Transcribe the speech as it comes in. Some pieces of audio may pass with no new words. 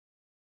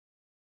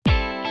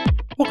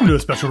Welcome to a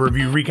special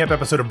review recap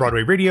episode of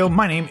Broadway Radio.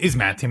 My name is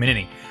Matt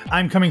Timonini.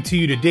 I'm coming to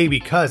you today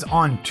because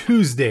on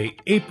Tuesday,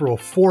 April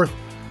 4th,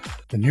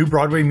 the new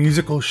Broadway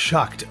musical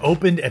Shucked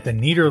opened at the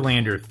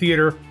Nederlander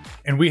Theater,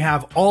 and we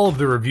have all of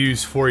the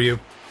reviews for you.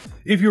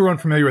 If you're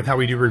unfamiliar with how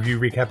we do review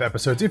recap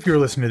episodes, if you're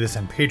listening to this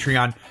on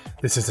Patreon,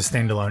 this is a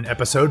standalone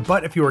episode,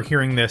 but if you are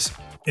hearing this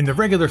in the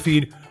regular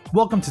feed,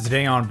 welcome to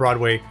Today on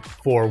Broadway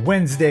for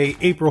Wednesday,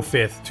 April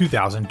 5th,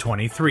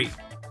 2023.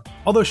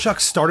 Although Shucked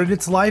started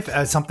its life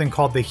as something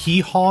called the Hee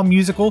Haw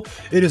musical,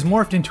 it has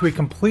morphed into a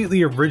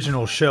completely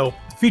original show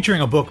featuring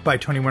a book by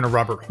Tony winner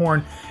Robert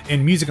Horn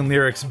and music and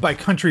lyrics by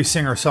country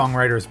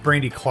singer-songwriters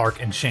Brandy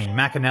Clark and Shane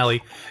McAnally.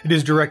 It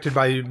is directed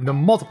by the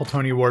multiple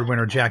Tony Award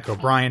winner Jack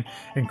O'Brien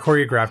and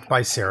choreographed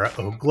by Sarah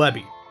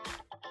O'Gleby.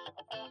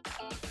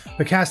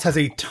 The cast has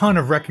a ton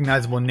of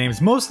recognizable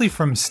names, mostly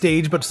from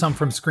stage, but some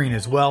from screen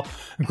as well,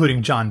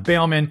 including John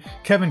Bailman,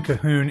 Kevin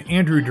Cahoon,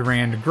 Andrew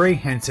Durand, Gray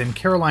Henson,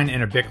 Caroline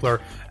Anna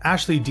Bickler,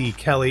 Ashley D.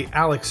 Kelly,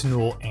 Alex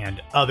Newell,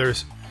 and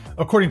others.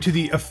 According to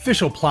the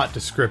official plot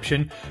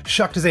description,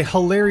 Shucked is a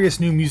hilarious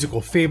new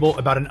musical fable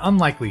about an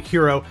unlikely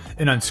hero,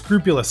 an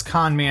unscrupulous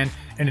con man,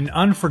 and an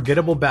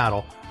unforgettable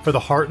battle for the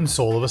heart and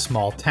soul of a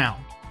small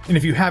town. And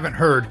if you haven't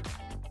heard,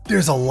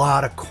 there's a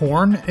lot of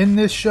corn in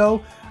this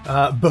show,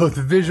 both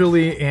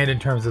visually and in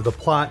terms of the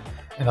plot,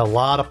 and a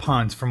lot of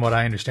puns from what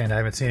I understand. I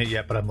haven't seen it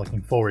yet, but I'm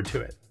looking forward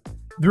to it.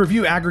 The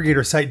review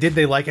aggregator site Did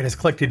They Like It has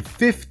collected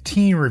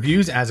 15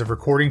 reviews as of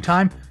recording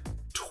time.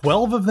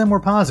 12 of them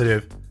were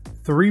positive,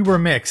 3 were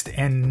mixed,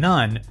 and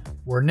none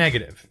were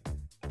negative.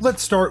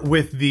 Let's start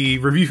with the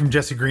review from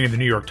Jesse Green of the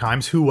New York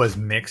Times, who was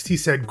mixed. He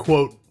said,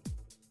 quote,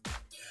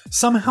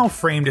 "Somehow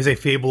framed as a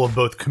fable of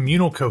both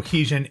communal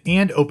cohesion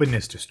and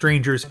openness to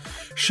strangers,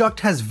 Shucked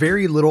has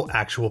very little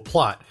actual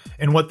plot,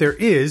 and what there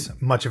is,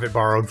 much of it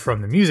borrowed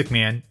from The Music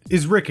Man,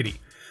 is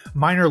rickety.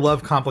 Minor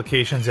love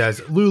complications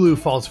as Lulu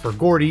falls for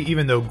Gordy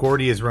even though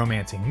Gordy is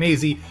romancing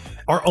Maisie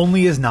are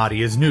only as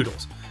naughty as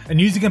noodles, and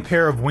using a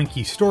pair of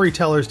winky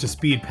storytellers to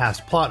speed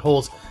past plot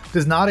holes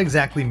does not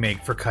exactly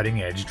make for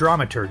cutting-edge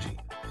dramaturgy.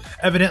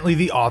 Evidently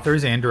the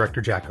authors and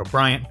director Jack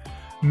O'Brien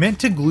meant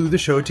to glue the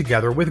show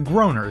together with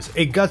groaners,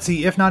 a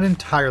gutsy if not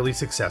entirely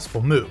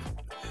successful move.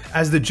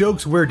 As the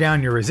jokes wear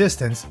down your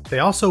resistance, they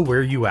also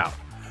wear you out.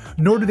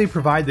 Nor do they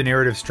provide the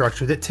narrative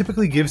structure that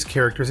typically gives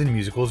characters in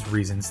musicals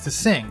reasons to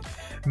sing.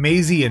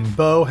 Maisie and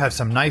Beau have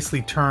some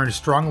nicely turned,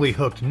 strongly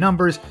hooked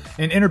numbers,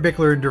 and Inner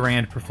Bickler and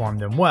Durand perform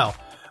them well,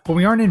 but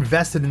we aren't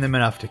invested in them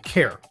enough to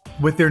care.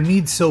 With their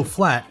needs so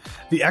flat,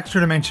 the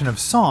extra dimension of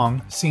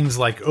song seems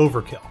like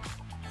overkill.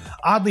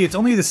 Oddly, it's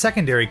only the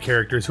secondary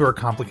characters who are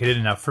complicated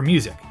enough for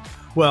music.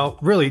 Well,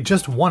 really,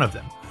 just one of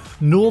them.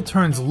 Newell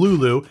turns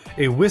Lulu,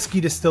 a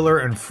whiskey distiller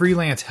and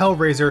freelance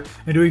hellraiser,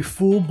 into a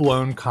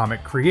full-blown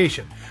comic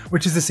creation,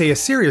 which is to say a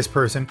serious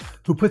person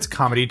who puts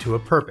comedy to a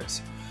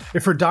purpose.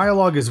 If her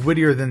dialogue is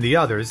wittier than the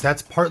others,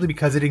 that's partly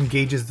because it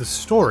engages the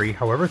story,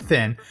 however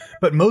thin,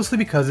 but mostly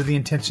because of the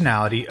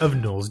intentionality of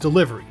Newell's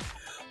delivery.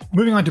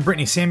 Moving on to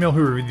Brittany Samuel,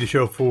 who reviewed the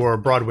show for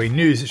Broadway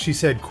News, she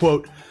said,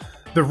 quote,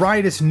 "The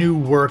riotous new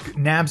work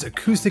nabs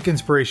acoustic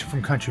inspiration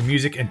from country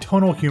music and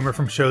tonal humor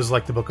from shows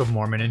like The Book of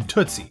Mormon and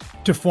Tootsie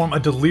to form a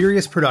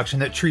delirious production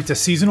that treats a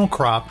seasonal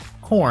crop,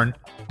 corn,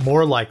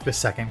 more like the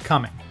second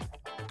coming."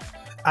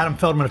 Adam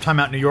Feldman of Time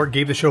Out New York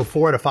gave the show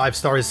 4 out of 5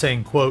 stars,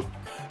 saying, quote,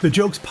 "The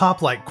jokes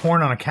pop like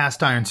corn on a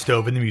cast iron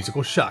stove in the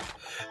musical Shucked.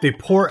 They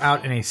pour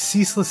out in a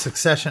ceaseless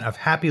succession of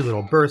happy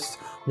little bursts,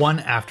 one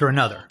after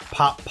another,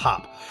 pop,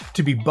 pop,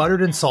 to be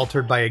buttered and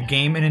salted by a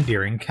game and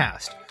endearing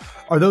cast.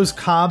 Are those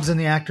cobs in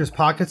the actors'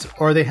 pockets,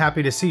 or are they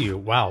happy to see you?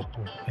 Wow,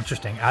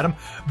 interesting, Adam.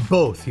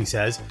 Both, he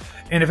says.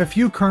 And if a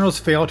few kernels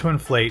fail to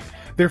inflate,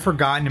 they're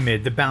forgotten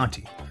amid the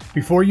bounty.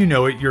 Before you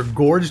know it, you're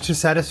gorged to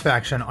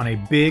satisfaction on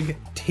a big,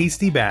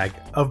 tasty bag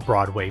of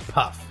Broadway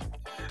puff."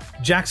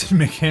 Jackson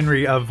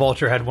McHenry of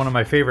Vulture had one of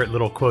my favorite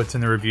little quotes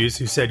in the reviews,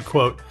 who said,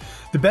 quote,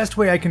 "The best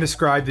way I can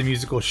describe the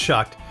musical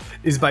Shucked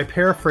is by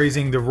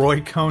paraphrasing the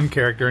Roy Cohn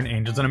character in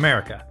Angels in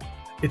America.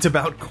 It's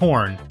about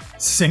corn,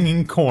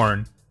 singing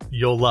corn.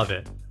 You'll love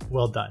it.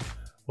 Well done.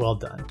 Well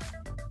done."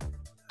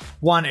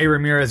 Juan A.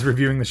 Ramirez,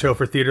 reviewing the show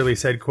for Theaterly,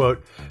 said,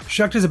 quote,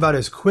 "Shucked is about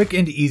as quick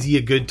and easy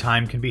a good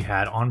time can be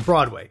had on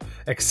Broadway.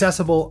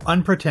 Accessible,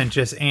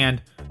 unpretentious,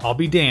 and, I'll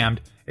be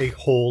damned, a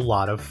whole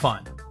lot of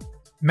fun."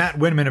 Matt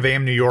Winman of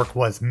AM New York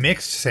was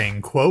mixed,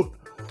 saying, quote,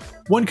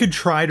 "One could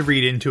try to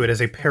read into it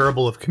as a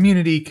parable of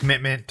community,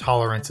 commitment,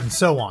 tolerance, and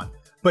so on.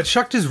 But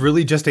Shucked is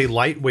really just a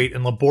lightweight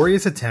and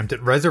laborious attempt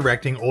at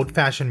resurrecting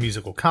old-fashioned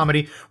musical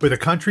comedy with a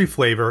country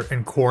flavor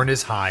and corn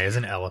as high as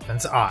an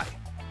elephant's eye."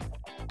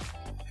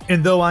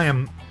 And though I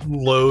am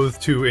loath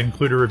to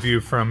include a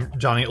review from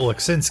Johnny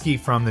Oleksinski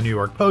from the New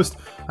York Post,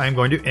 I am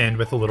going to end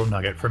with a little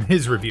nugget from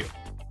his review.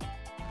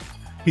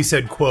 He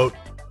said, quote,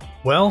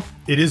 "Well,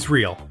 it is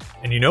real.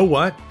 And you know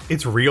what?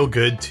 It's real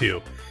good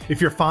too. If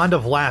you're fond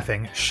of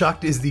laughing,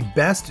 Shucked is the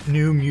best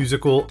new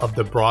musical of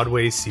the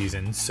Broadway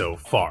season so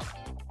far."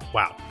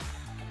 Wow.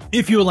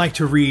 If you would like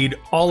to read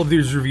all of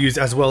these reviews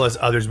as well as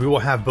others, we will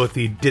have both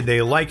the Did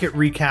They Like It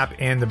recap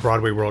and the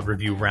Broadway World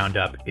Review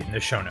roundup in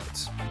the show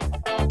notes.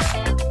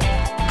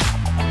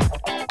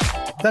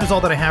 That is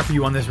all that I have for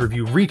you on this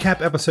review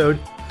recap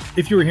episode.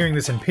 If you are hearing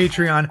this in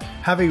Patreon,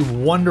 have a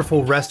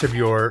wonderful rest of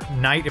your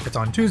night if it's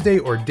on Tuesday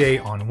or day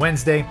on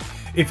Wednesday.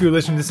 If you're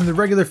listening to this in the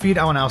regular feed,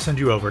 I will now send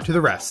you over to the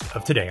rest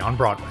of Today on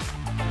Broadway.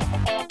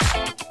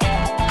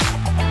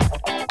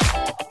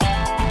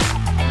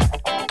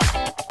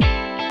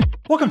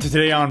 Welcome to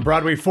Today on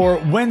Broadway for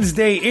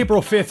Wednesday,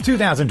 April 5th,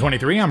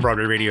 2023. I'm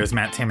Broadway Radio's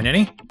Matt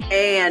Tamanini.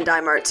 And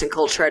I'm arts and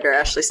culture editor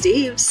Ashley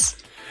Steves.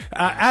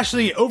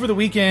 Ashley, over the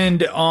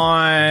weekend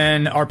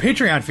on our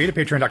Patreon feed at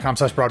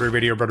patreon.com/Broadway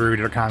Radio,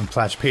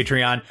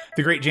 BroadwayRadio.com/Patreon,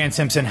 the great Jan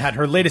Simpson had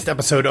her latest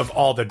episode of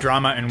All the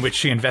Drama, in which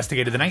she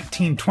investigated the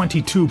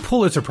 1922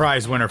 Pulitzer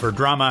Prize winner for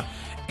drama,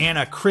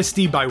 Anna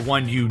Christie, by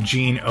one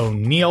Eugene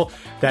O'Neill.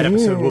 That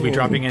episode will be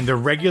dropping in the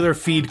regular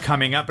feed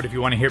coming up, but if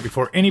you want to hear it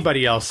before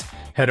anybody else,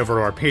 head over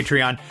to our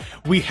Patreon.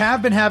 We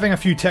have been having a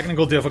few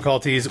technical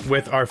difficulties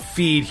with our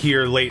feed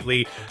here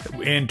lately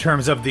in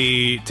terms of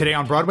the Today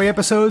on Broadway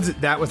episodes.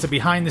 That was a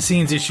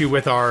behind-the-scenes issue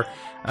with our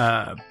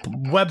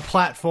web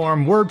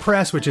platform,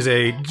 WordPress, which is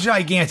a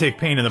gigantic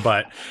pain in the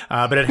butt,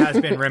 but it has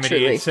been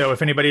remedied. So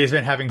if anybody has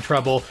been having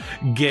trouble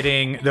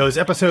getting those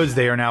episodes,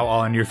 they are now all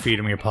on your feed,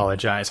 and we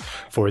apologize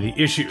for the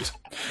issues.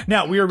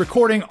 Now, we are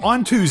recording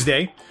on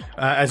Tuesday,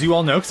 as you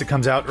all know, because it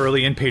comes out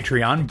early in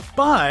Patreon,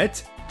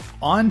 but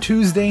on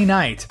Tuesday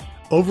night,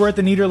 over at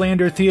the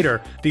Nederlander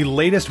Theater, the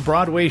latest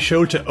Broadway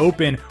show to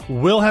open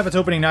will have its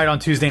opening night on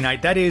Tuesday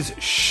night. That is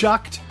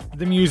Shucked,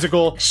 the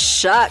musical.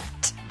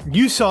 Shucked.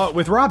 You saw it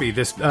with Robbie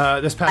this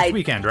past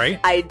weekend, right?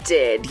 I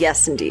did,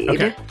 yes, indeed.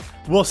 Okay.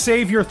 We'll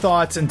save your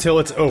thoughts until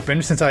it's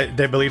open, since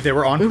they believe they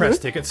were on press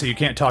tickets, so you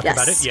can't talk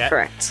about it yet.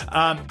 Correct.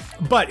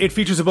 But it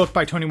features a book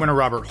by Tony winner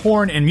Robert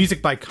Horn and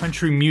music by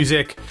country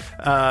music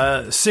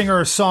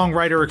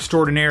singer-songwriter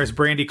extraordinaires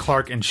Brandy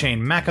Clark and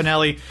Shane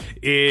McAnally.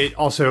 It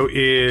also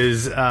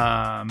is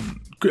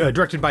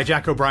directed by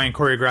Jack O'Brien,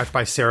 choreographed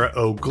by Sarah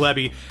O.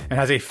 Gleby, and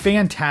has a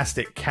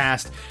fantastic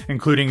cast,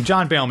 including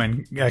John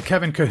Bailman,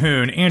 Kevin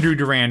Cahoon, Andrew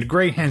Durand,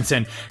 Gray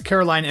Henson,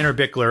 Caroline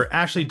Innerbickler,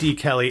 Ashley D.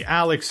 Kelly,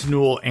 Alex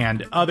Newell,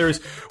 and others.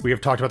 We have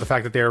talked about the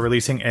fact that they are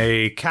releasing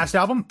a cast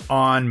album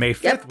on May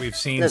 5th. Yep. We've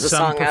seen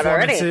some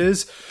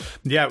performances.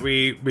 Yeah,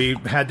 we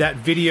had that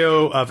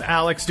video of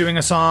Alex doing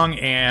a song,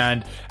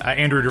 and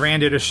Andrew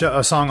Durand did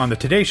a song on the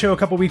Today Show a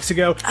couple weeks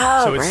ago.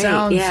 Oh, so it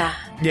sounds, yeah,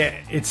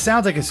 it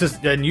sounds like it's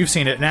just, and you've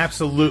seen it, an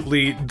absolutely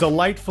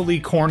delightfully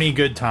corny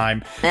good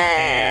time,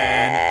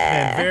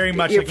 and very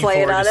much looking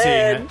forward to seeing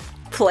it.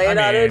 Play it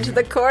on into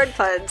the chord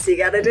puns. You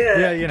gotta do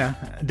it. Yeah,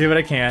 do what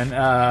I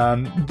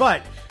can.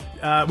 But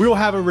we will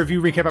have a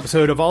review recap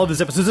episode of all of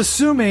these episodes,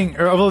 of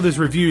all of these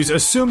reviews,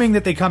 assuming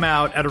that they come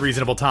out at a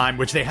reasonable time,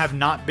 which they have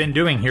not been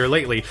doing here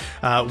lately.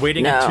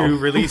 Waiting to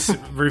release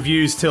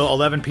reviews till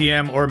 11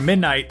 p.m. or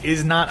midnight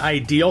is not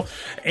ideal.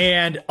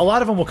 And a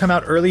lot of them will come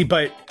out early,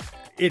 but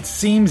it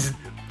seems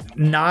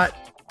not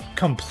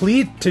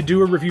complete to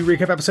do a review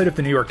recap episode if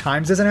the New York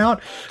Times isn't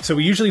out. So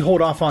we usually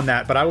hold off on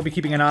that, but I will be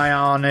keeping an eye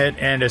on it,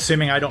 and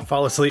assuming I don't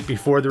fall asleep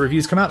before the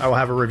reviews come out, I will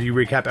have a review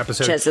recap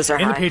episode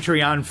in the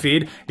Patreon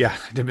feed. Yeah,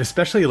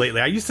 especially lately.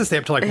 I used to stay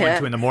up till like 1,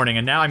 2 in the morning,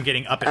 and now I'm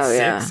getting up at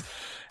 6,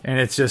 and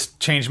it's just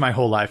changed my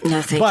whole life.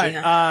 No, thank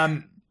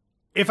you.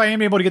 If I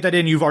am able to get that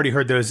in, you've already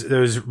heard those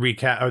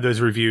recap or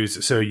those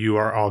reviews, so you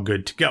are all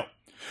good to go.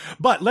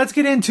 But let's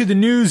get into the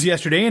news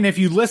yesterday. And if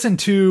you listened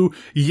to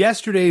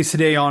yesterday's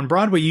Today on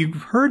Broadway, you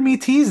heard me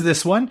tease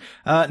this one,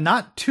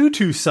 not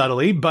too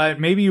subtly, but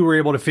maybe you were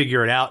able to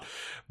figure it out.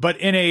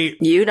 But in a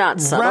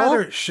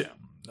rather,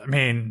 I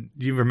mean,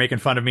 you were making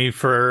fun of me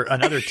for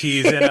another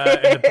tease in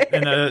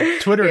a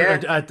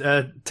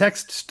Twitter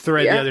text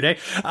thread the other day.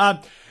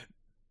 But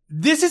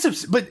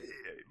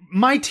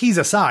my tease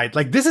aside,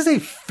 like, this is a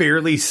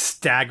fairly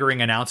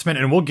staggering announcement,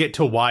 and we'll get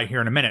to why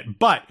here in a minute.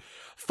 But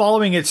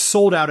following its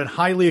sold-out and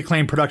highly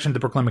acclaimed production at the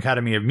Brooklyn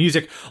Academy of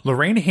Music,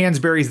 Lorraine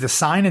Hansberry's The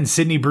Sign and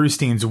Sidney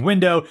Brustein's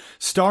Window,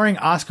 starring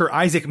Oscar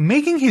Isaac,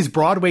 making his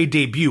Broadway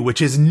debut, which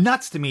is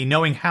nuts to me,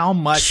 knowing how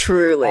much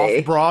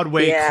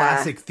off-Broadway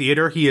classic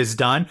theater he has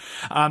done.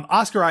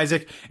 Oscar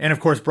Isaac, and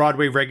of course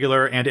Broadway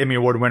regular and Emmy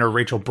Award winner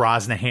Rachel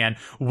Brosnahan,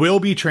 will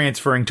be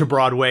transferring to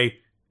Broadway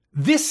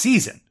this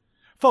season.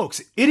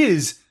 Folks, it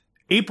is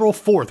April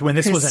 4th when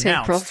this was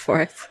announced. April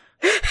 4th.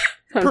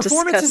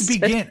 Performances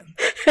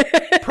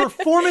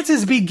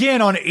begin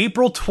on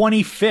April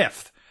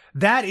 25th.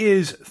 That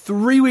is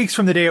 3 weeks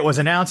from the day it was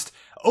announced.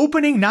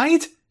 Opening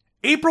night,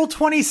 April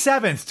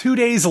 27th, 2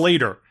 days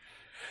later.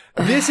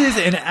 This is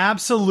an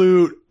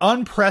absolute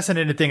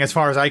unprecedented thing as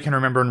far as I can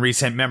remember in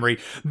recent memory.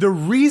 The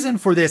reason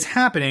for this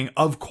happening,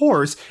 of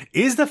course,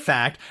 is the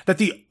fact that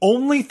the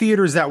only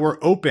theaters that were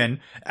open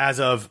as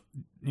of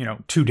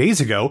 2 days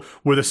ago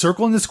were the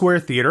Circle and the Square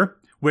Theater,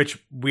 which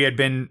we had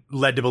been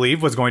led to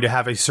believe was going to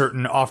have a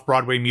certain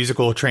off-Broadway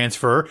musical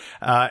transfer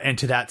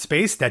into that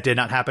space. That did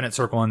not happen at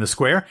Circle in the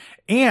Square.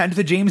 And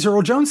the James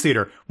Earl Jones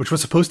Theater, which was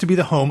supposed to be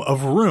the home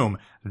of Room.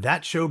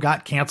 That show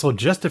got canceled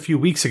just a few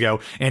weeks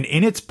ago, and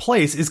in its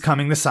place is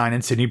coming The Sign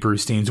in Sidney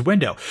Brustein's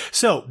window.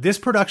 So this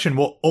production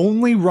will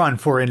only run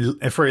for a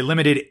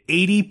limited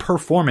 80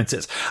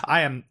 performances.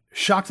 I am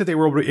shocked that they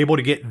were able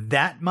to get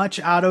that much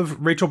out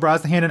of Rachel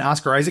Brosnahan and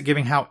Oscar Isaac,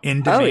 given how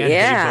in demand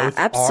they both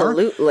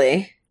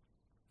absolutely. are.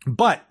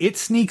 But it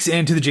sneaks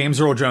into the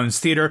James Earl Jones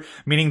Theater,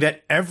 meaning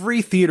that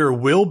every theater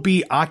will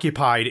be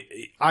occupied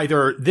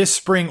either this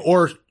spring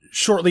or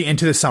shortly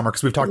into the summer,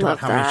 because we've talked about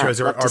how many shows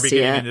are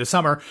beginning into the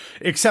summer,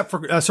 except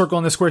for Circle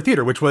in the Square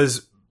Theater, which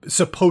was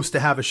supposed to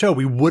have a show.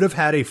 We would have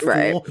had a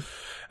full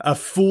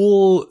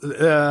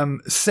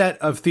set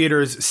of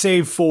theaters,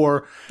 save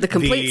for the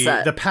complete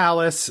set. The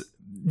Palace.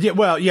 Yeah,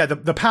 well, yeah,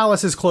 the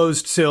Palace is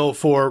closed still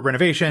for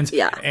renovations.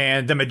 Yeah.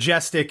 And the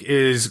Majestic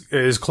is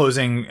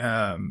closing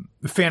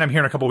Phantom here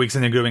in a couple weeks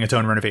and then doing its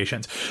own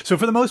renovations. So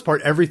for the most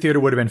part, every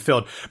theater would have been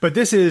filled. But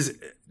this is,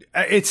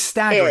 it's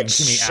staggering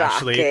to me,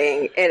 shocking. Ashley.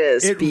 It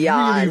is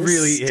beyond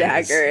really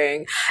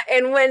staggering.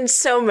 And when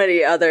so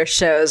many other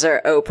shows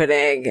are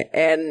opening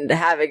and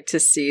having to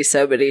see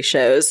so many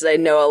shows, I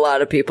know a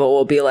lot of people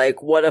will be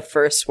like, what a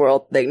first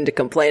world thing to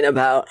complain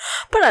about.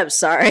 But I'm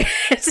sorry,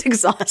 it's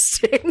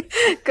exhausting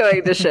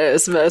going to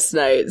shows most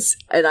nights,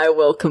 and I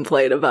will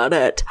complain about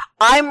it.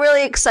 I'm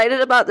really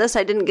excited about this.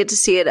 I didn't get to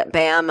see it at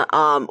BAM.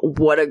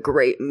 What a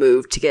great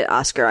move to get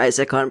Oscar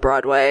Isaac on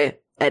Broadway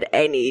at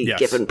any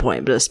given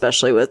point, but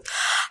especially with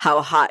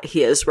how hot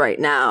he is right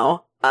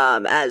now,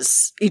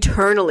 as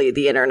eternally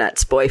the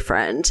internet's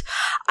boyfriend.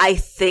 I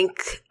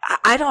think,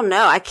 I don't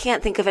know, I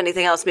can't think of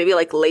anything else. Maybe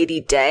like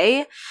Lady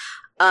Day.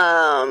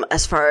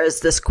 As far as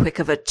this quick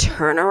of a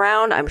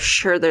turnaround, I'm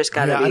sure there's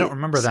got to be. I don't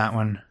remember that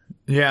one.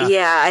 Yeah.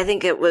 Yeah, I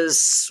think it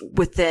was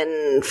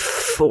within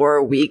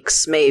 4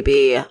 weeks,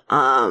 maybe.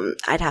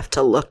 I'd have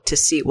to look to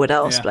see what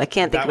else, but I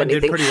can't think of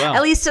anything. Well.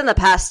 At least in the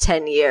past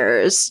 10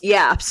 years.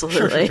 Yeah,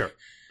 absolutely. Sure.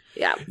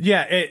 Yeah.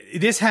 Yeah,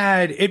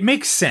 it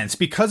makes sense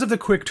because of the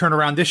quick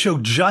turnaround. This show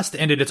just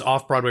ended its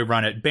off-Broadway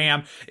run at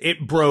BAM.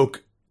 It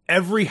broke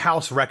every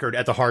house record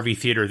at the Harvey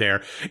Theater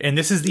there. And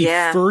this is the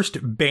first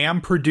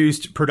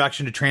BAM-produced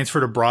production to transfer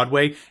to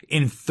Broadway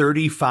in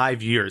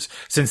 35 years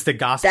since the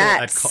Gospel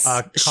at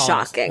Collins.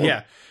 Shocking.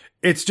 Yeah.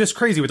 It's just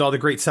crazy with all the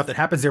great stuff that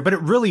happens there. But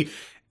it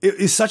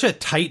is such a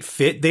tight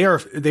fit. They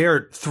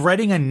are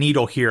threading a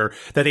needle here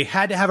that they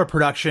had to have a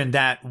production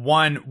that,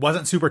 one,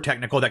 wasn't super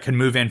technical, that could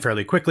move in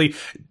fairly quickly.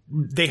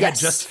 They had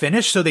just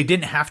finished, so they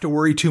didn't have to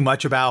worry too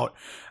much about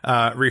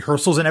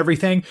rehearsals and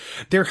everything.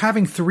 They're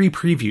having 3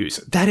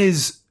 previews. That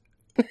is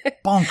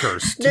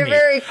bonkers to They're me.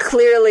 very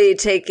clearly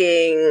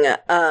taking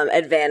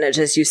advantage,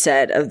 as you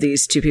said, of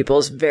these two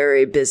people's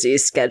very busy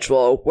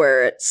schedule,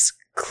 where it's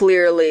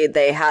clearly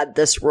they had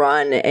this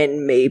run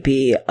and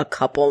maybe a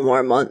couple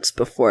more months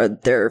before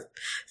their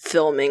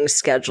filming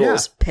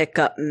schedules pick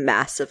up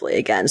massively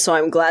again. So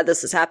I'm glad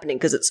this is happening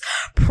because it's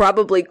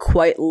probably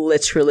quite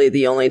literally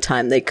the only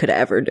time they could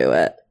ever do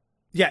it.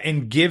 Yeah,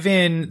 and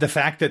given the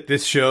fact that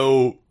this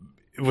show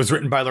was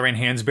written by Lorraine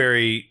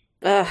Hansberry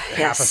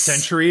half a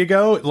century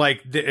ago,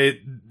 like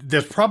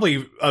there's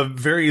probably a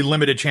very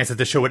limited chance that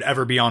this show would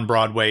ever be on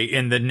Broadway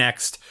in the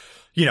next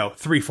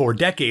 3-4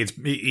 decades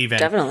even.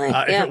 Definitely.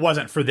 If it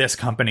wasn't for this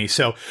company.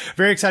 So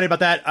very excited about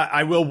that.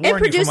 I will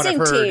warn you from what I've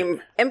heard.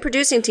 And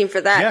producing team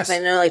for that. Because I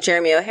know like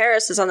Jeremy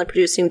O'Harris is on the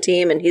producing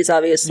team and he's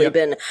obviously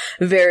been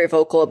very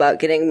vocal about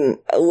getting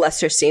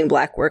lesser seen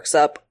black works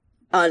up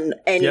on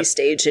any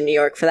stage in New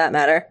York for that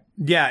matter.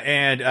 Yeah,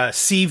 and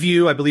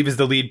Seaview, I believe, is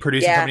the lead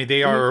producing company.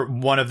 They are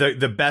one of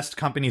the best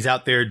companies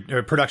out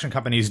there, production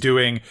companies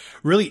doing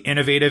really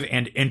innovative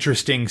and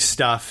interesting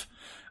stuff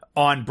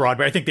on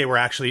Broadway. I think they were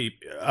actually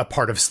a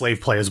part of Slave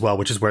Play as well,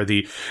 which is where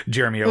the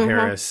Jeremy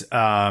O'Harris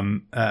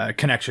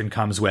connection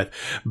comes with.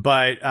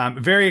 But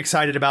very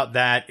excited about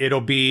that.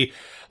 It'll be,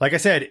 like I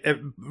said,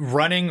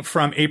 running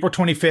from April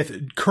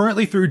 25th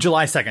currently through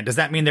July 2nd. Does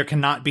that mean there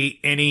cannot be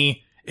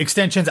any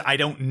extensions? I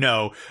don't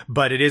know,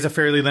 but it is a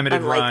fairly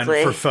limited run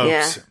for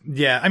folks.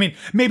 Yeah. I mean,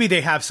 maybe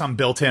they have some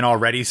built in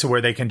already, so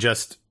where they can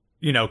just,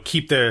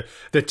 keep the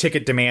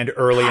ticket demand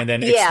early and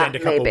then extend a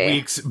couple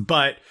weeks.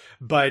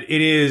 But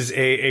it is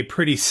a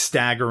pretty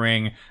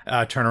staggering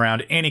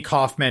turnaround. Annie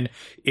Kaufman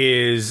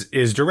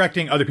is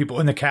directing. Other people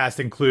in the cast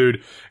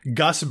include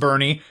Gus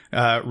Burney,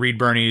 Reed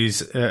Burney's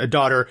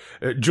daughter,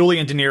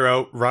 Julian De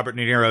Niro, Robert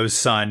De Niro's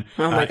son.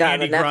 Oh my God,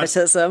 the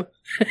nepotism.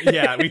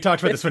 Yeah, we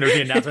talked about this when it was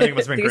the announcement. I think it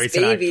must have been great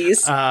tonight.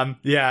 Babies.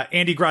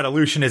 Andy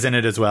Gradalushin is in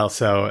it as well,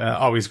 so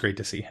always great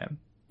to see him.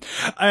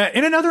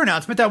 In another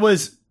announcement that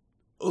was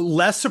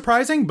less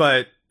surprising,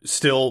 but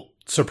still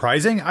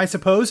surprising, I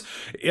suppose.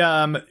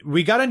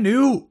 We got a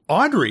new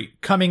Audrey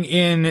coming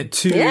in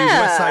to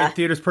West Side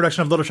Theater's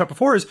production of Little Shop of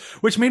Horrors,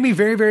 which made me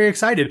very, very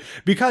excited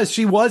because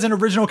she was an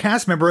original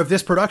cast member of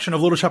this production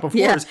of Little Shop of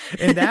Horrors.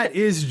 And that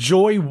is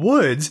Joy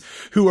Woods,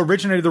 who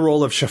originated the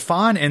role of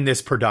Chiffon in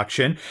this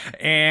production.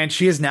 And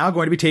she is now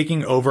going to be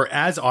taking over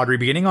as Audrey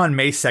beginning on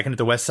May 2nd at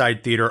the West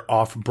Side Theater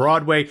off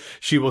Broadway.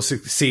 She will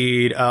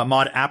succeed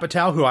Maud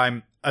Apatow, who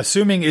I'm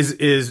assuming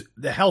is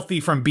healthy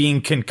from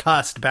being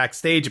concussed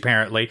backstage,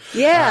 apparently.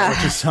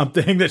 Which is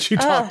something that she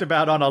talked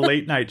about on a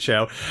late night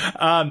show.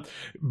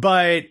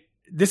 But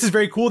this is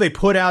very cool. They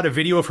put out a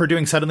video of her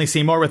doing Suddenly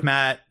Seymour with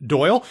Matt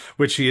Doyle,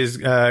 which she is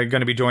going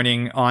to be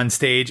joining on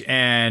stage.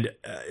 And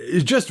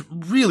it's just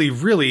really,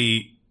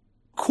 really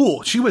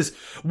cool. She was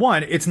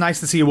it's nice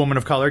to see a woman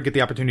of color get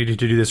the opportunity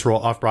to do this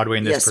role off Broadway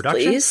in this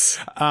production. Please.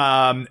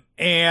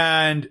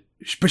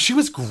 But she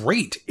was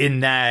great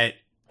in that.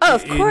 Oh,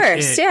 of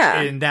course,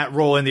 in that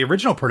role in the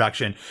original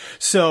production.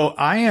 So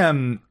I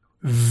am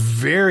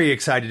very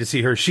excited to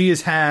see her. She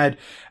has had,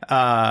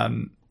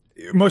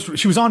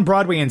 she was on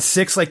Broadway in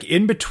 6, like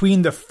in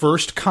between the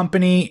first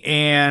company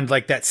and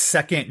like that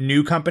second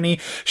new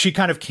company. She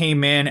kind of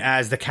came in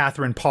as the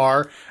Catherine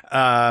Parr,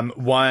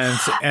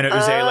 once Anna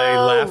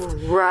Uzele left.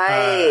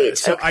 Right.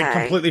 So I'd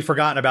completely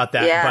forgotten about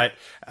that.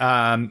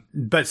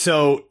 But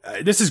so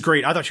this is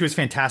great. I thought she was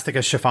fantastic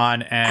as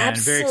Chiffon and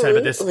very excited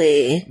about this.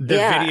 The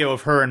video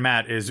of her and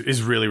Matt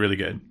is really, really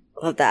good.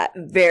 Love that.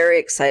 Very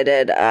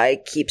excited. I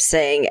keep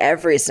saying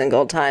every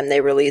single time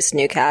they release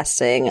new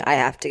casting, I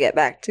have to get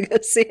back to go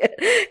see it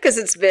because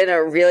it's been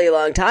a really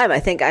long time. I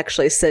think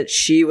actually since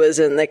she was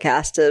in the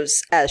cast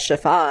as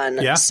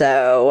Chiffon. Yeah.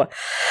 So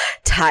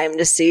time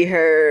to see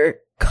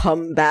her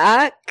come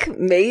back,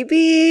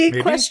 maybe?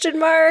 Question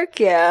mark.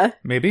 Yeah.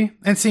 Maybe.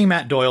 And seeing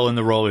Matt Doyle in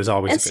the role is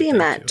always a good seeing thing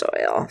Matt too.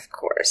 Doyle, of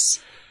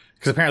course.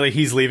 Because apparently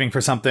he's leaving for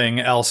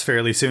something else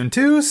fairly soon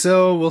too,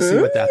 so we'll see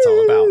what that's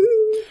all about.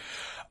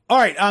 All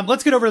right,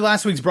 let's get over to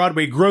last week's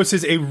Broadway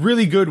grosses. A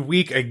really good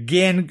week.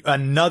 Again,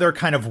 another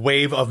kind of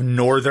wave of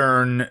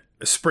northern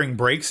spring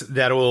breaks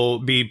that will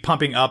be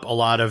pumping up a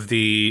lot of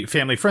the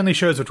family-friendly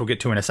shows, which we'll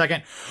get to in a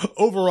second.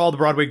 Overall, the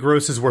Broadway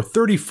grosses were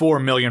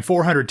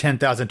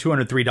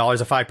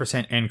 $34,410,203, a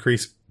 5%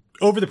 increase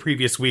over the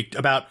previous week,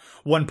 about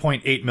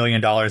 $1.8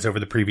 million over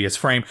the previous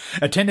frame.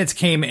 Attendance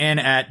came in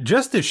at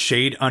just a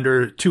shade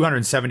under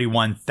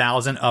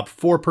 271,000, up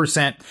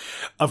 4%.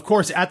 Of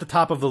course, at the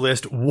top of the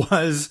list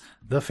was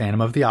the Phantom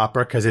of the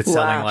Opera, because it's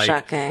selling like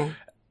shocking.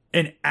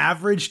 An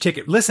average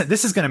ticket. Listen,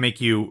 this is going to make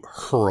you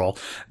hurl.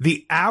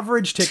 The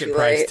average ticket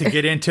price to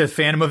get into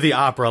Phantom of the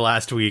Opera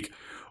last week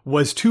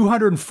was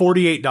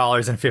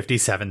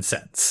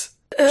 $248.57.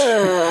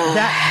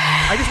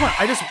 I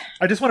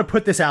just want to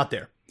put this out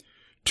there.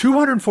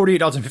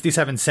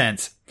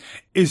 $248.57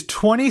 is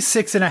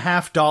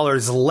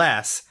 $26.50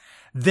 less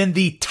than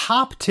the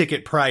top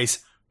ticket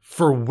price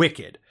for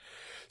Wicked.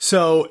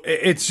 So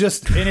it's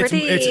just, and it's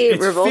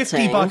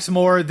 $50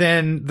 more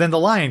than The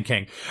Lion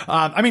King.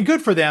 I mean,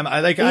 good for them.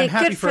 I'm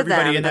happy for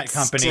everybody in that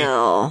company.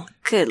 Still,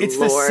 it's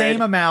Lord. The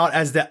same amount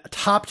as the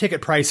top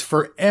ticket price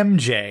for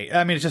MJ.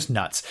 I mean, it's just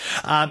nuts.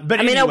 But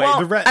I mean,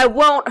 anyway, I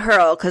won't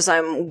hurl because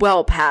I'm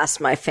well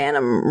past my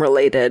Phantom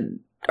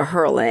related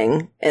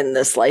hurling in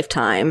this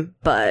lifetime,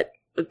 but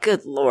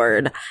good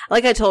Lord.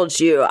 Like I told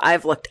you, I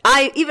have looked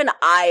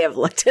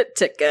at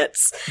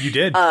tickets. You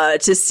did.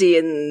 To see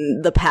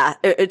in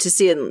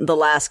the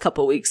last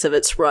couple weeks of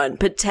its run,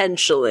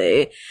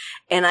 potentially.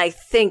 And I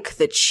think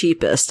the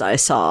cheapest I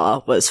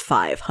saw was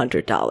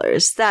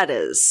 $500. That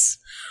is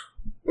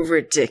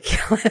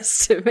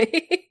ridiculous to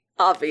me,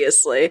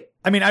 obviously.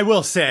 I mean, I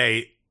will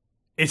say,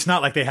 it's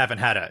not like they haven't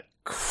had a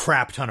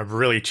crap ton of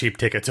really cheap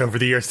tickets over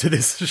the years to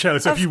this show.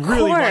 So if you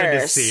really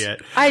wanted to see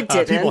it, I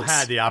didn't. People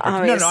had the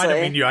opportunity. No, I don't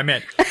mean you. I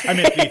meant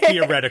the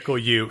theoretical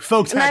you.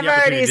 Folks had the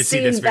opportunity to see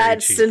this very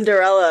cheap. I've already seen Bad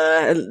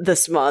Cinderella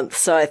this month,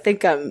 so I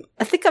think I'm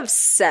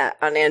set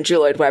on Andrew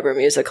Lloyd Webber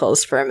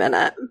musicals for a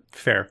minute.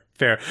 Fair.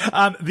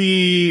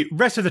 The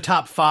rest of the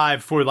top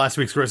 5 for last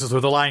week's grosses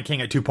were The Lion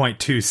King at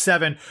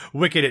 2.27,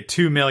 Wicked at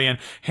 $2 million,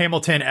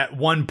 Hamilton at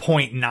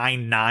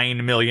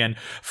 1.99 million,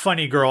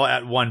 Funny Girl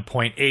at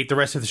 1.8. The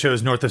rest of the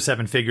shows north of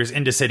 7 figures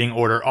in descending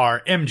order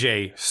are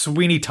MJ,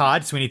 Sweeney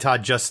Todd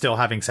just still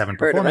having 7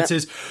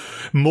 performances,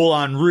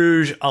 Moulin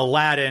Rouge,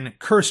 Aladdin,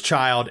 Cursed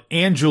Child,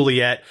 and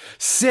Juliet.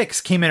 6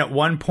 came in at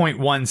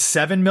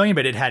 1.17 million,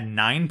 but it had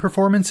 9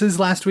 performances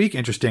last week,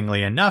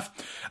 interestingly enough.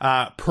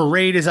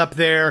 Parade is up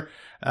there.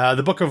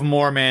 The Book of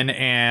Mormon,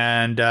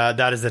 and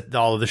that is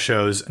all of the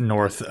shows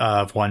north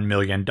of $1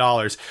 million.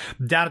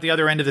 Down at the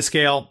other end of the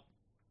scale,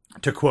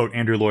 to quote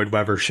Andrew Lloyd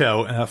Webber's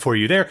show for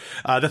you there,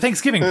 the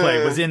Thanksgiving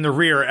play was in the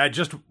rear at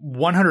just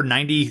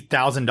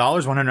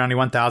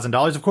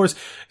 $191,000. Of course,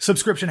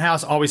 Subscription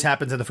House always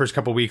happens in the first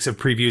couple weeks of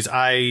previews.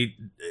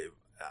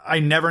 I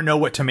never know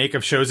what to make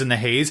of shows in the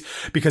haze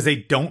because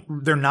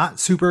they're not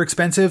super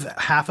expensive.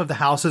 Half of the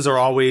houses are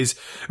always,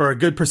 or a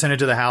good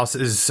percentage of the house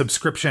is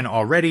subscription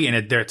already. And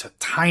it's a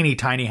tiny,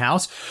 tiny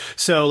house.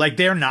 So like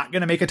they're not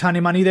going to make a ton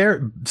of money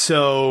there.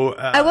 So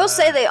I will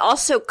say they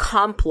also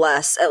comp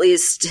less, at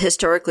least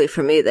historically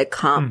for me, they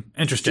comp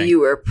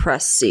fewer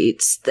press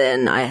seats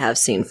than I have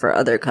seen for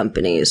other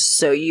companies.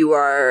 So you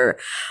are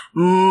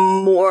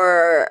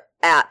more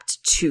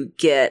apt to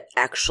get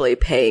actually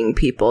paying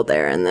people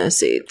there in those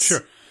seats.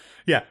 Sure.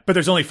 Yeah, but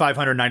there's only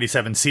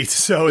 597 seats,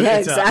 so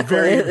it's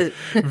exactly.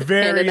 A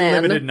very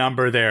limited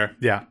number there.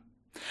 Yeah.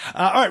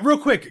 All right, real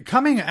quick,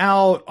 coming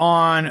out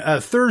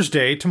on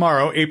Thursday,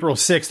 tomorrow, April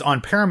 6th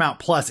on Paramount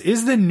Plus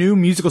is the new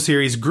musical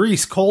series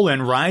Grease: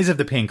 Rise of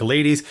the Pink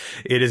Ladies.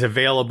 It is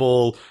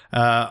available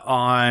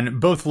on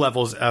both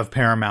levels of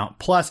Paramount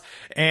Plus,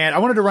 and I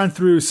wanted to run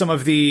through some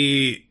of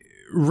the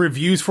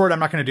reviews for it. I'm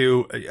not going to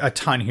do a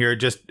ton here,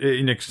 just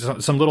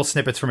some little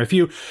snippets from a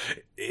few.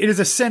 It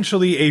is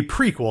essentially a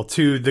prequel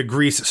to the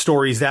Grease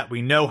stories that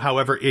we know.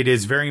 However, it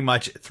is very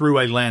much through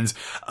a lens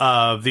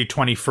of the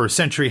 21st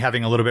century,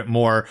 having a little bit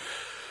more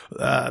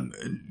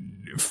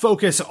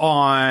focus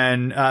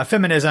on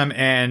feminism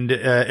and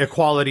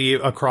equality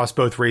across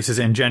both races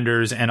and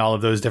genders and all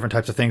of those different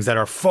types of things that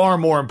are far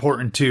more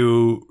important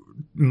to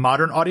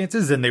modern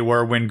audiences than they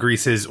were when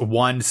Grease is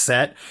one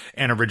set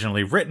and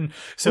originally written.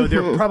 So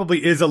there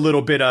probably is a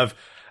little bit of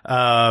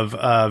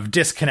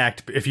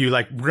disconnect if you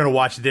we're going to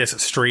watch this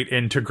straight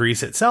into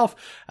Grease itself.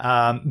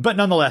 But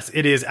nonetheless,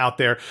 it is out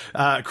there.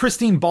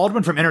 Christine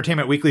Baldwin from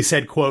Entertainment Weekly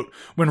said, quote,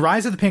 "When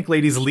Rise of the Pink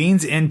Ladies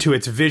leans into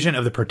its vision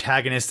of the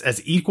protagonists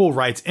as equal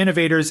rights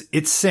innovators,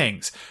 it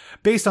sings.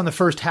 Based on the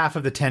first half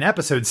of the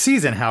 10-episode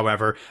season,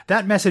 however,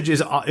 that message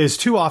is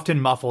too often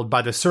muffled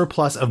by the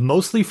surplus of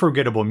mostly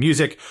forgettable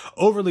music,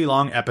 overly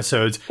long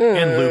episodes,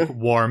 and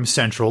lukewarm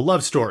central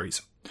love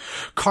stories."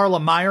 Carla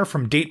Meyer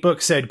from Datebook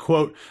said,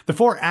 quote, "The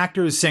four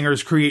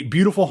actors-singers create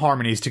beautiful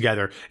harmonies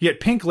together, yet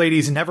Pink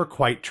Ladies never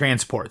quite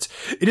transports.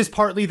 It is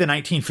partly the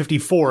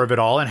 1954 of it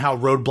all and how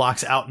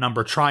roadblocks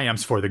outnumber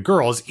triumphs for the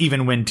girls,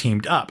 even when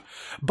teamed up.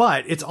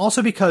 But it's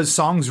also because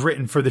songs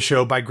written for the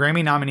show by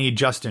Grammy nominee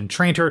Justin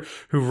Tranter,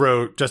 who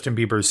wrote Justin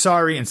Bieber's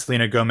Sorry and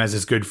Selena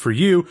Gomez's Good For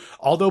You,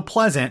 although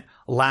pleasant,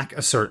 lack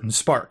a certain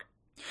spark."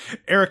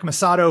 Eric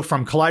Masato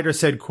from Collider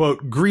said,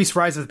 quote, "Grease: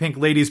 Rise of the Pink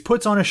Ladies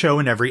puts on a show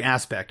in every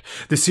aspect.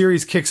 The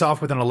series kicks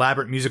off with an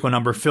elaborate musical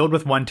number filled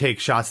with one-take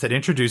shots that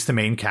introduce the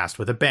main cast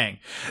with a bang.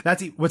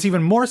 That's what's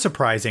even more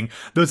surprising.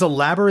 Those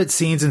elaborate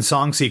scenes and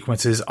song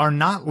sequences are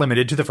not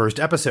limited to the first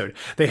episode.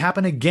 They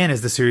happen again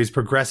as the series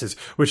progresses,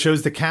 which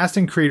shows the cast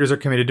and creators are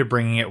committed to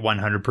bringing it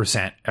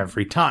 100%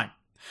 every time."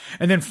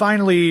 And then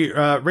finally,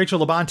 Rachel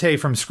Labonte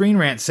from Screen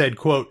Rant said,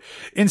 quote,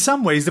 "In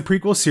some ways, the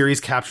prequel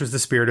series captures the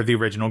spirit of the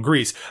original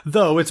Grease,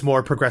 though its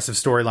more progressive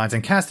storylines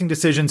and casting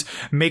decisions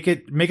make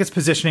its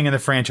positioning in the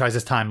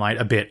franchise's timeline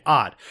a bit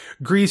odd.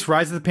 Grease: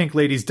 Rise of the Pink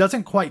Ladies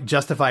doesn't quite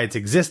justify its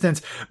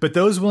existence, but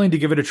those willing to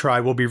give it a try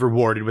will be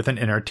rewarded with an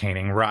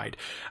entertaining ride."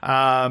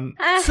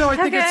 So I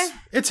think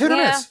it's hit or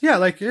miss.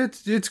 Yeah,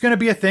 it's going to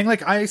be a thing.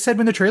 Like I said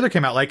when the trailer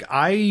came out,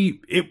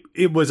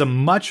 it was a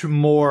much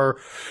more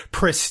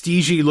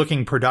prestige-y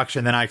looking production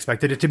than I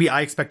expected it to be.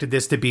 I expected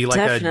this to be like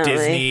a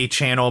Disney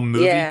Channel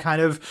movie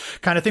kind of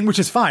thing, which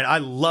is fine. I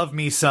love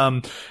me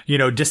some,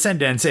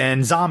 Descendants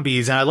and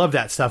zombies, and I love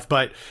that stuff.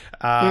 But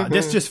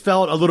this just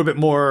felt a little bit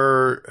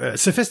more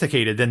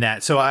sophisticated than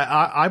that. So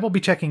I will be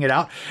checking it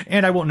out.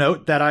 And I will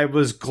note that I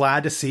was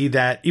glad to see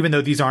that even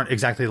though these aren't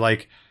exactly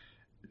like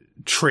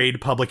trade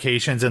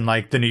publications and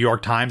like the New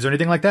York Times or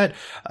anything like that,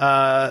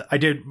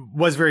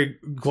 was very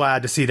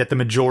glad to see that the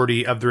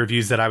majority of the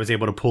reviews that I was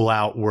able to pull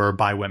out were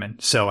by women.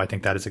 So I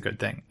think that is a good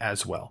thing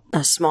as well.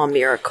 A small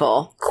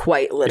miracle,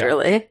 quite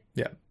literally.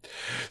 Yeah.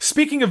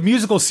 Speaking of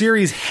musical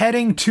series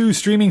heading to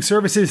streaming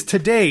services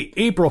today,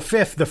 April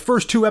 5th, the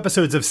first 2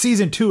 episodes of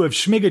season 2 of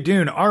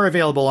Schmigadoon are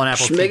available on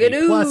Apple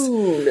TV Plus.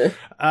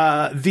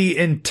 The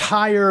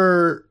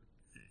entire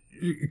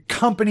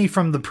company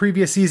from the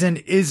previous season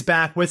is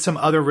back with some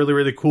other really,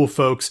 really cool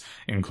folks,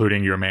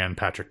 including your man,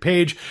 Patrick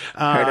Page,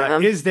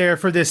 is there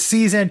for this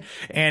season.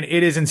 And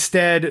it is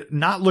instead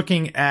not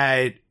looking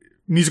at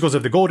musicals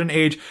of the golden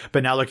age,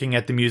 but now looking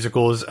at the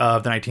musicals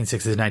of the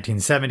 1960s and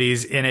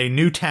 1970s in a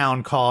new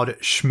town called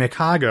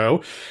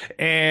Chicago.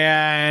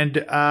 And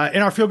in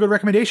our feel-good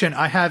recommendation,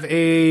 I have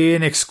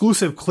an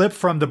exclusive clip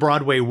from the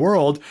Broadway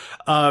world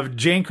of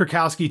Jane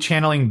Krakowski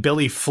channeling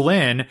Billy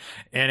Flynn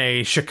in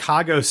a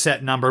Chicago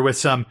set number with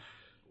some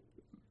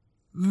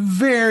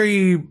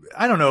very,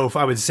 I don't know if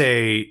I would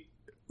say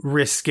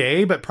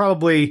risque, but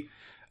probably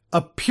a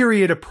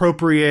period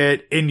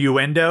appropriate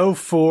innuendo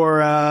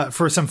for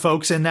some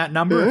folks in that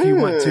number. If you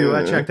want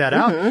to check that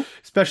out,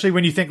 especially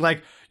when you think,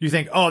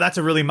 oh, that's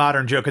a really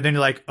modern joke. And then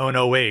you're like, oh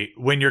no, wait,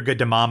 When You're Good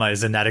to Mama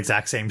is in that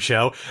exact same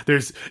show.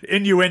 There's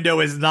innuendo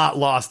is not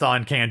lost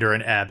on Candor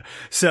and Ebb.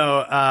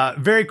 So,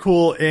 very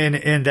cool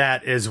in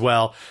that as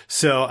well.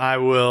 So I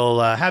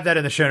will have that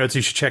in the show notes.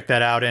 You should check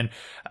that out. And,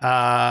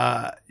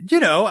 I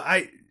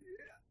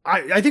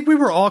think we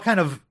were all kind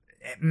of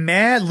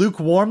meh,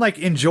 lukewarm, like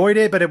enjoyed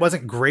it, but it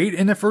wasn't great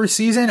in the first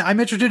season. I'm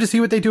interested to see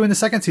what they do in the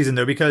second season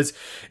though, because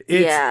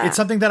it's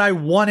something that I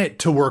want it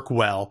to work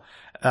well.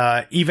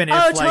 Even if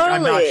totally.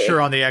 I'm not sure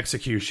on the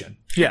execution.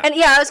 Yeah. And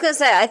I was going to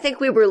say, I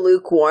think we were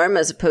lukewarm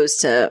as opposed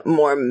to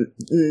more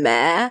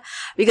meh,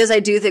 because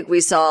I do think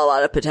we saw a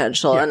lot of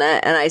potential in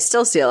it, and I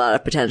still see a lot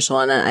of potential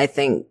in it. I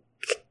think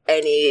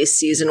any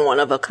season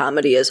 1 of a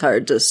comedy is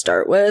hard to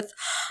start with.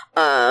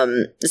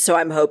 So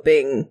I'm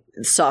hoping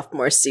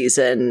sophomore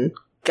season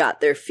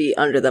got their feet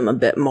under them a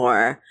bit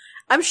more.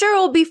 I'm sure it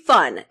will be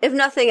fun, if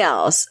nothing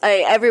else.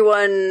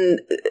 Everyone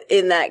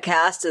in that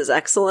cast is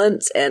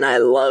excellent, and I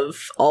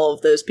love all of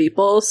those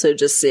people, so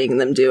just seeing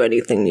them do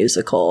anything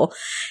musical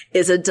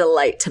is a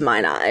delight to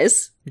mine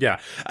eyes. Yeah,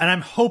 and I'm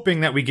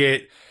hoping that we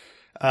get,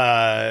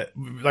 like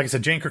I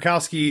said, Jane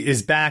Krakowski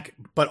is back,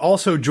 but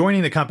also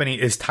joining the company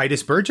is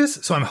Titus Burgess,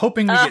 so I'm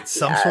hoping we get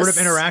some sort of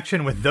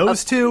interaction with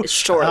those two,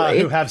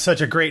 who have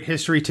such a great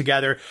history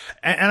together,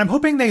 and I'm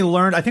hoping they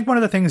learned. I think one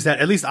of the things that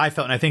at least I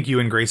felt, and I think you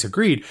and Grace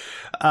agreed,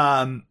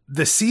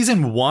 the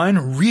season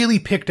 1 really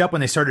picked up when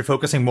they started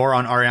focusing more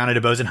on Ariana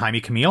DeBose and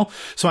Jaime Camille,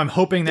 so I'm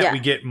hoping that we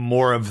get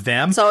more of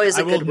them. It's always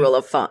a good rule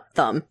of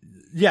thumb.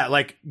 Yeah,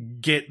 like,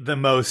 get the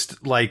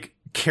most, like,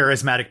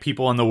 charismatic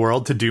people in the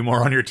world to do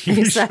more on your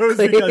TV shows,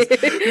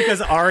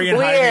 because Ari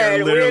and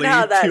Jaime are literally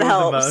how that two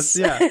helps.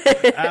 of the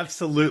most. Yeah,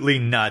 absolutely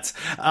nuts.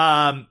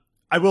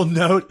 I will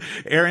note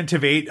Aaron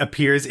Tveit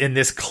appears in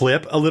this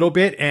clip a little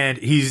bit, and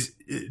he's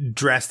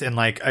dressed in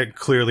like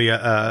clearly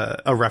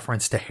a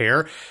reference to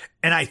hair.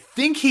 And I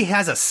think he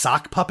has a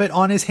sock puppet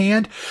on his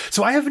hand.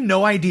 So I have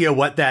no idea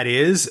what that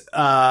is.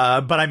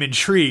 But I'm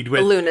intrigued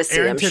with lunacy,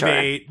 Aaron I'm Tveit.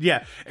 sure.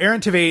 Yeah.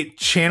 Aaron Tveit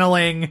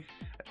channeling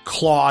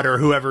Claude or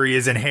whoever he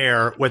is in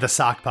hair with a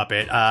sock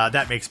puppet.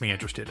 That makes me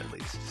interested, at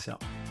least. So,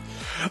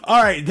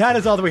 all right, that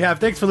is all that we have.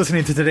 Thanks for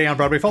listening to Today on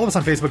Broadway. Follow us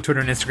on Facebook,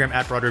 Twitter, and Instagram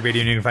at Broadway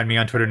Radio. And you can find me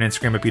on Twitter and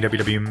Instagram at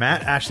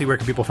BWWMatt. Ashley, where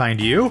can people find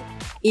you?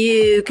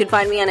 You can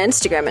find me on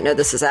Instagram at No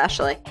This Is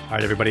Ashley. All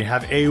right, everybody,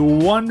 have a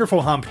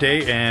wonderful hump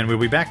day, and we'll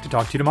be back to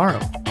talk to you tomorrow.